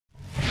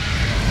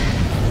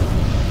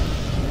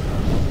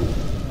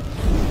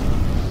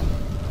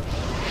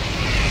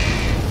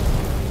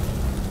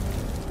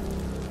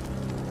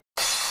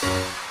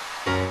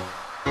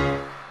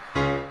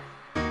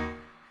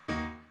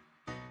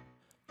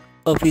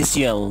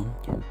Official.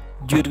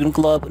 Jürgen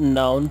Klopp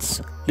announced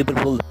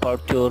Liverpool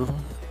departure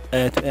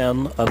at the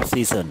end of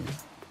season.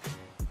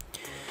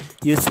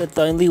 You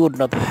certainly would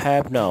not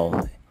have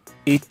known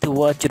it to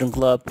watch Jürgen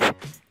Klopp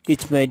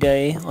each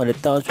Mayday on the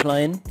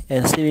touchline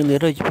and seemingly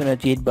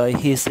rejuvenated by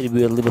his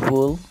rebuild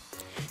Liverpool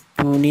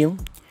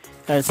 2-0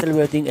 and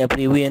celebrating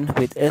every win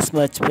with as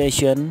much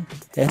passion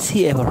as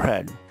he ever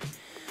had.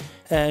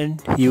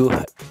 And you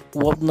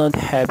would not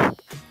have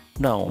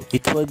known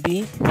it would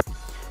be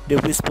the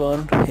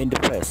whisper in the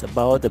press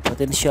about the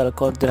potential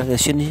contract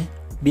extension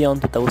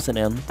beyond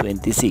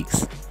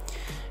 2026.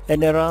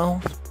 An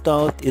era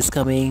thought is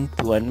coming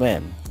to an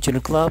end.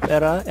 Jurgen Klopp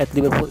era at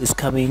Liverpool is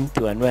coming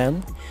to an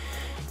end.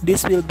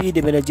 This will be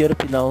the manager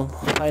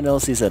final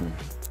season,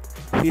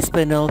 his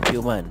final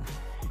few months,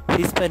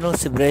 his final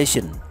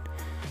celebration.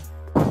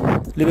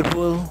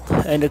 Liverpool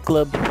and the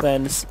club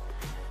fans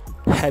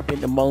have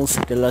been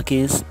amongst the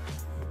luckiest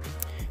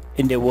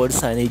in the world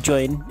since he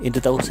joined in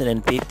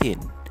 2015.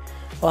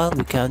 All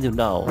we can do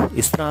now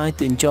is try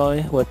to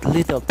enjoy what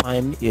little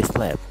time is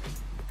left.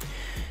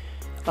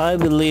 I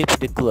will leave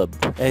the club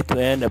at the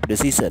end of the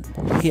season,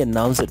 he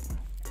announced.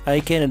 I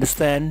can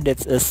understand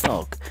that's a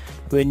shock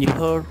when you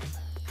heard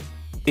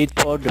it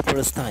for the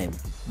first time,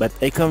 but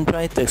I can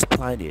try to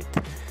explain it.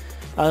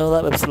 I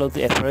love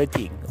absolutely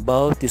everything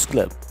about this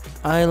club.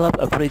 I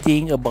love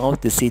everything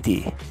about the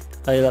city.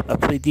 I love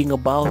everything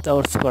about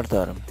our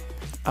supporter.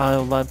 I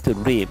love to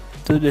dream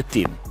to the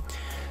team.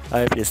 I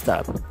have the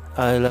staff.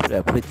 I love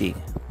everything,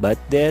 but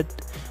that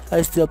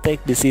I still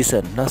take the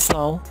season. Not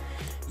so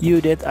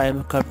you that I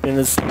am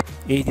confident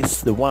it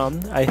is the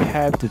one I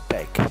have to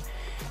take.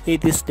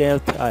 It is their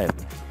time.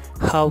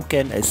 How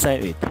can I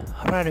say it?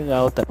 Running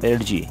out of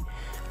energy.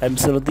 I'm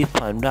absolutely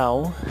fine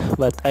now,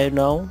 but I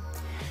know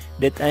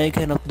that I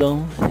cannot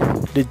do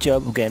the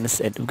job again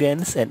and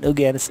again and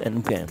again and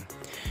again.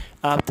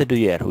 After the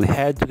year we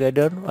had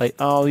together, I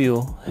owe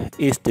you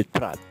is the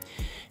truth,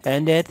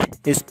 and that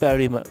is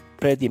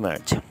pretty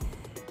much.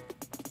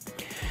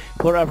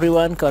 For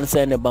everyone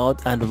concerned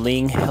about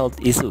underlying health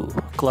issue,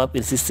 Klopp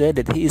insisted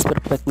that he is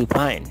perfectly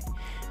fine.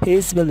 He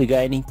is merely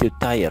beginning to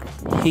tire.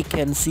 He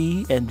can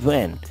see and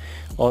when,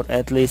 or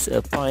at least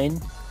a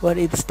point where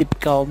it is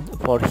difficult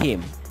for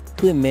him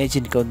to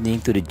imagine continuing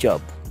to the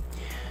job.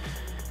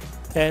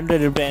 And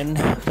rather than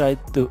try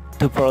to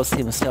force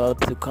himself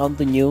to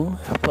continue,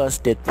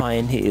 past that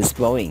point he is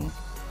bowing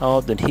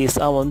out on his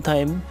own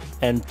time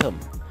and term.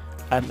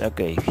 I'm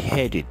okay, he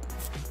had it.